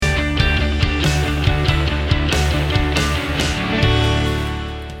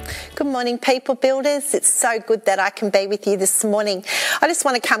morning, people builders. It's so good that I can be with you this morning. I just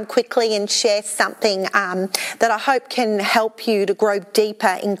want to come quickly and share something that I hope can help you to grow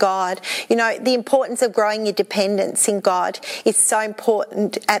deeper in God. You know, the importance of growing your dependence in God is so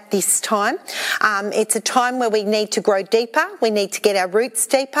important at this time. It's a time where we need to grow deeper. We need to get our roots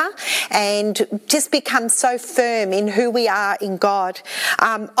deeper and just become so firm in who we are in God.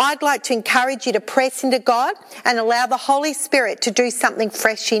 I'd like to encourage you to press into God and allow the Holy Spirit to do something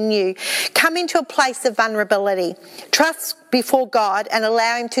fresh in you. Come into a place of vulnerability. Trust before God and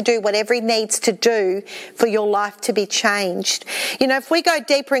allow him to do whatever he needs to do for your life to be changed. You know, if we go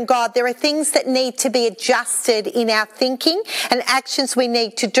deeper in God, there are things that need to be adjusted in our thinking and actions we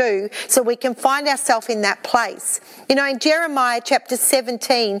need to do so we can find ourselves in that place. You know, in Jeremiah chapter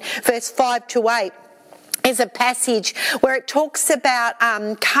 17, verse 5 to 8, is a passage where it talks about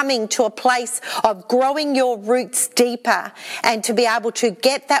coming to a place of growing your roots deeper and to be able to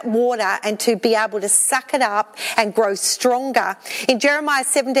get that water and to be able to suck it up and grow stronger. In Jeremiah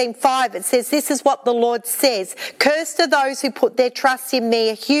 17:5 it says, "This is what the Lord says, cursed are those who put their trust in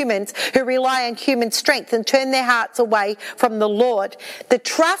mere humans, who rely on human strength and turn their hearts away from the Lord." The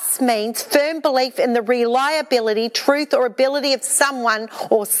trust means firm belief in the reliability, truth or ability of someone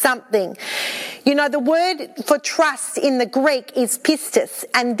or something. You know, the word for trust in the Greek is pistis,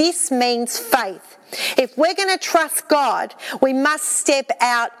 and this means faith. If we're going to trust God, we must step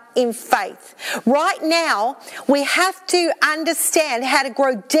out in faith. Right now, we have to understand how to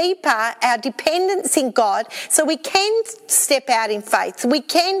grow deeper our dependence in God so we can step out in faith. So we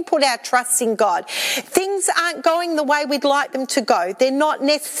can put our trust in God. Things aren't going the way we'd like them to go. They're not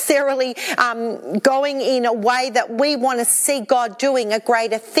necessarily going in a way that we want to see God doing a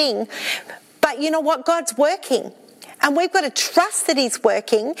greater thing. But you know what? God's working. And we've got to trust that he's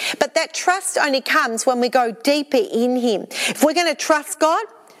working. But that trust only comes when we go deeper in him. If we're going to trust God,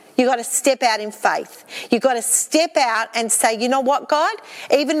 you've got to step out in faith. You've got to step out and say, you know what, God?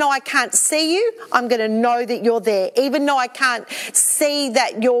 Even though I can't see you, I'm going to know that you're there. Even though I can't see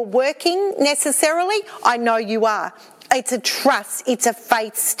that you're working necessarily, I know you are. It's a trust. It's a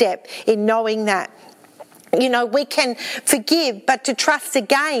faith step in knowing that. You know, we can forgive, but to trust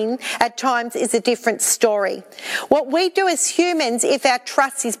again at times is a different story. What we do as humans, if our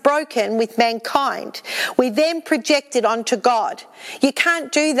trust is broken with mankind, we then project it onto God. You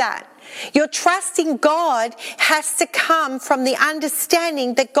can't do that. Your trust in God has to come from the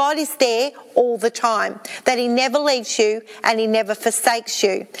understanding that God is there all the time, that he never leaves you and he never forsakes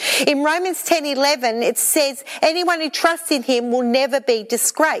you. In Romans 10:11 it says, anyone who trusts in him will never be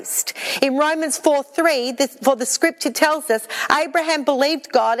disgraced. In Romans 4:3, for the scripture tells us, Abraham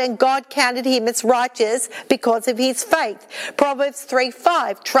believed God and God counted him as righteous because of his faith. Proverbs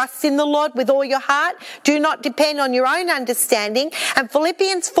 3:5, trust in the Lord with all your heart, do not depend on your own understanding. And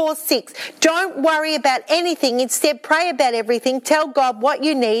Philippians 4:6, don't worry about anything, instead pray about everything, tell God what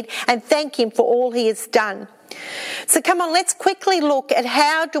you need and thank him for all he has done. So come on, let's quickly look at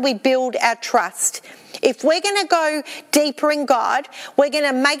how do we build our trust. If we're going to go deeper in God, we're going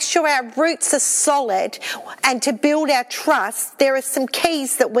to make sure our roots are solid, and to build our trust, there are some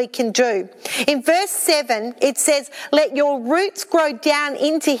keys that we can do. In verse 7, it says, let your roots grow down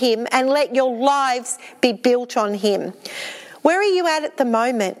into him and let your lives be built on him. Where are you at the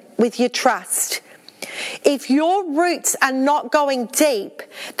moment with your trust? If your roots are not going deep,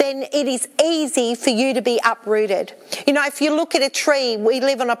 then it is easy for you to be uprooted. You know, if you look at a tree, we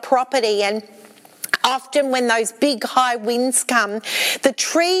live on a property, and often when those big high winds come, the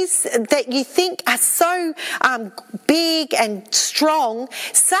trees that you think are so big and strong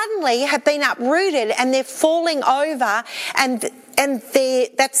suddenly have been uprooted and they're falling over, and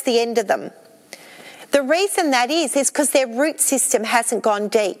that's the end of them. The reason that is because their root system hasn't gone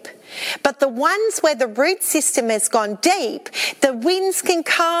deep. But the ones where the root system has gone deep, the winds can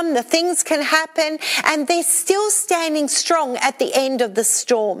come, the things can happen, and they're still standing strong at the end of the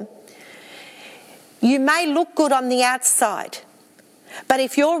storm. You may look good on the outside, but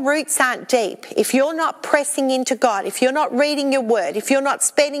if your roots aren't deep, if you're not pressing into God, if you're not reading your word, if you're not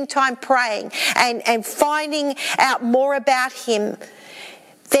spending time praying and finding out more about him,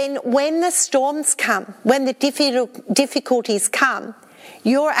 then when the storms come, when the difficulties come,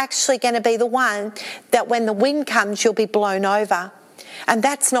 you're actually going to be the one that when the wind comes, you'll be blown over. And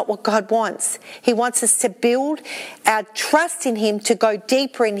that's not what God wants. He wants us to build our trust in him, to go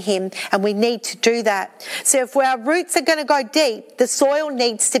deeper in him, and we need to do that. So if our roots are going to go deep, the soil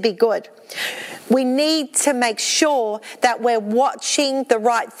needs to be good. We need to make sure that we're watching the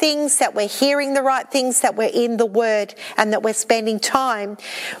right things, that we're hearing the right things, that we're in the Word, and that we're spending time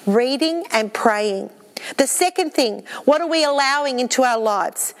reading and praying. The second thing, what are we allowing into our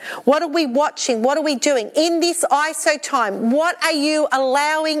lives? What are we watching? What are we doing? In this ISO time, what are you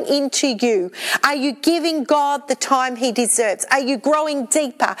allowing into you? Are you giving God the time he deserves? Are you growing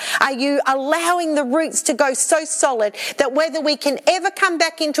deeper? Are you allowing the roots to go so solid that whether we can ever come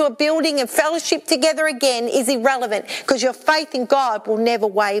back into a building and fellowship together again is irrelevant, because your faith in God will never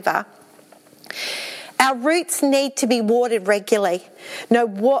waver? Our roots need to be watered regularly.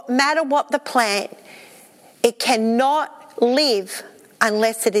 No matter what the plant, it cannot live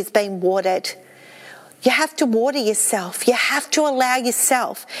unless it is being watered. You have to water yourself. You have to allow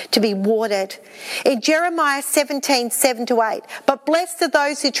yourself to be watered. In Jeremiah 17:7-8, but blessed are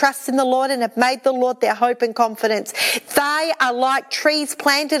those who trust in the Lord and have made the Lord their hope and confidence. They are like trees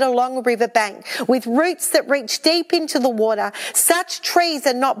planted along a riverbank with roots that reach deep into the water. Such trees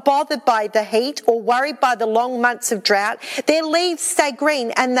are not bothered by the heat or worried by the long months of drought. Their leaves stay green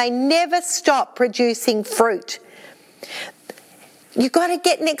and they never stop producing fruit. You've got to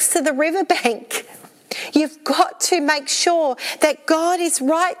get next to the riverbank. You've got to make sure that God is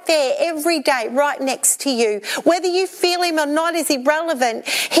right there every day, right next to you. Whether you feel him or not is irrelevant.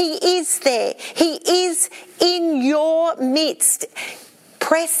 He is there. He is in your midst.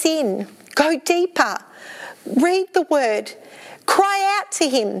 Press in. Go deeper. Read the word. Cry out to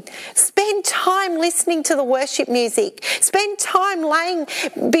him. Spend time listening to the worship music. Spend time laying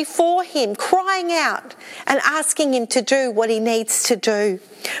before him, crying out and asking him to do what he needs to do.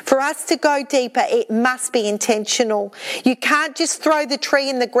 For us to go deeper, it must be intentional. You can't just throw the tree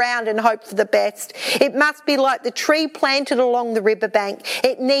in the ground and hope for the best. It must be like the tree planted along the riverbank.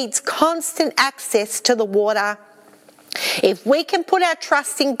 It needs constant access to the water. If we can put our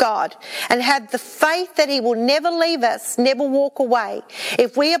trust in God and have the faith that he will never leave us, never walk away,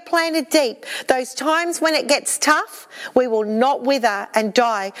 if we are planted deep, those times when it gets tough, we will not wither and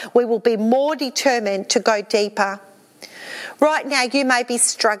die. We will be more determined to go deeper. Right now you may be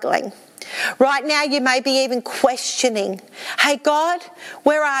struggling. Right now you may be even questioning, hey God,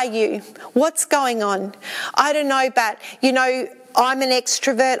 where are you? What's going on? I don't know, but I'm an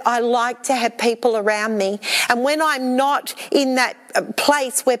extrovert. I like to have people around me. And when I'm not in that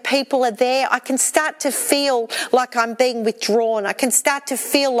place where people are there, I can start to feel like I'm being withdrawn. I can start to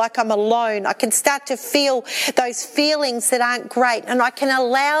feel like I'm alone. I can start to feel those feelings that aren't great. And I can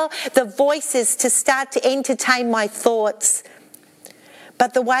allow the voices to start to entertain my thoughts.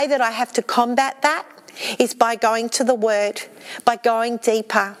 But the way that I have to combat that is by going to the Word, by going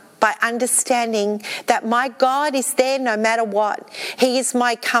deeper, by understanding that my God is there no matter what. He is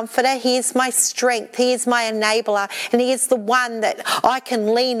my comforter. He is my strength. He is my enabler. And he is the one that I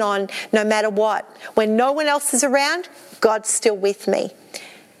can lean on no matter what. When no one else is around, God's still with me.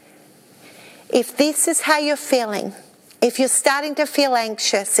 If this is how you're feeling, if you're starting to feel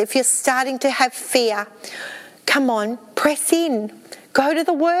anxious, if you're starting to have fear, come on, press in. Go to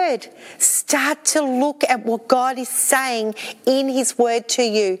the Word. Start to look at what God is saying in his Word to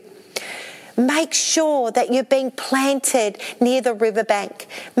you. Make sure that you're being planted near the riverbank.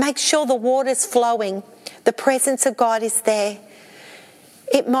 Make sure the water's flowing. The presence of God is there.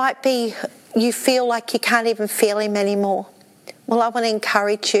 It might be you feel like you can't even feel him anymore. Well, I want to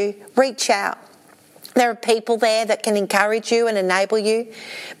encourage you. Reach out. There are people there that can encourage you and enable you,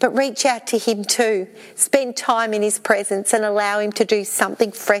 but reach out to him too. Spend time in his presence and allow him to do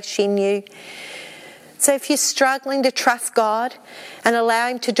something fresh in you. So if you're struggling to trust God and allow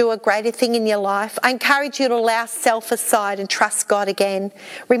him to do a greater thing in your life, I encourage you to allow self aside and trust God again.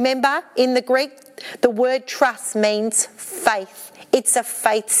 Remember, in the Greek, the word trust means faith. It's a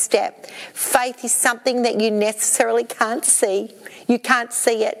faith step. Faith is something that you necessarily can't see. You can't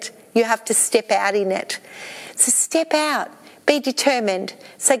see it. You have to step out in it. So step out. Be determined.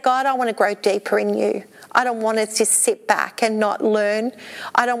 Say, God, I want to grow deeper in you. I don't want to just sit back and not learn.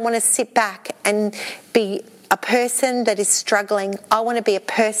 I don't want to sit back and be a person that is struggling. I want to be a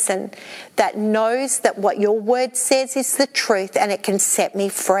person that knows that what your word says is the truth and it can set me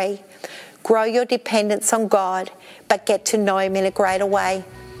free. Grow your dependence on God, but get to know him in a greater way.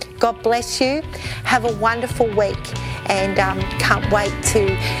 God bless you. Have a wonderful week. And can't wait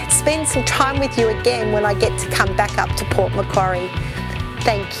to spend some time with you again when I get to come back up to Port Macquarie.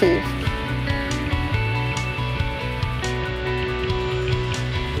 Thank you.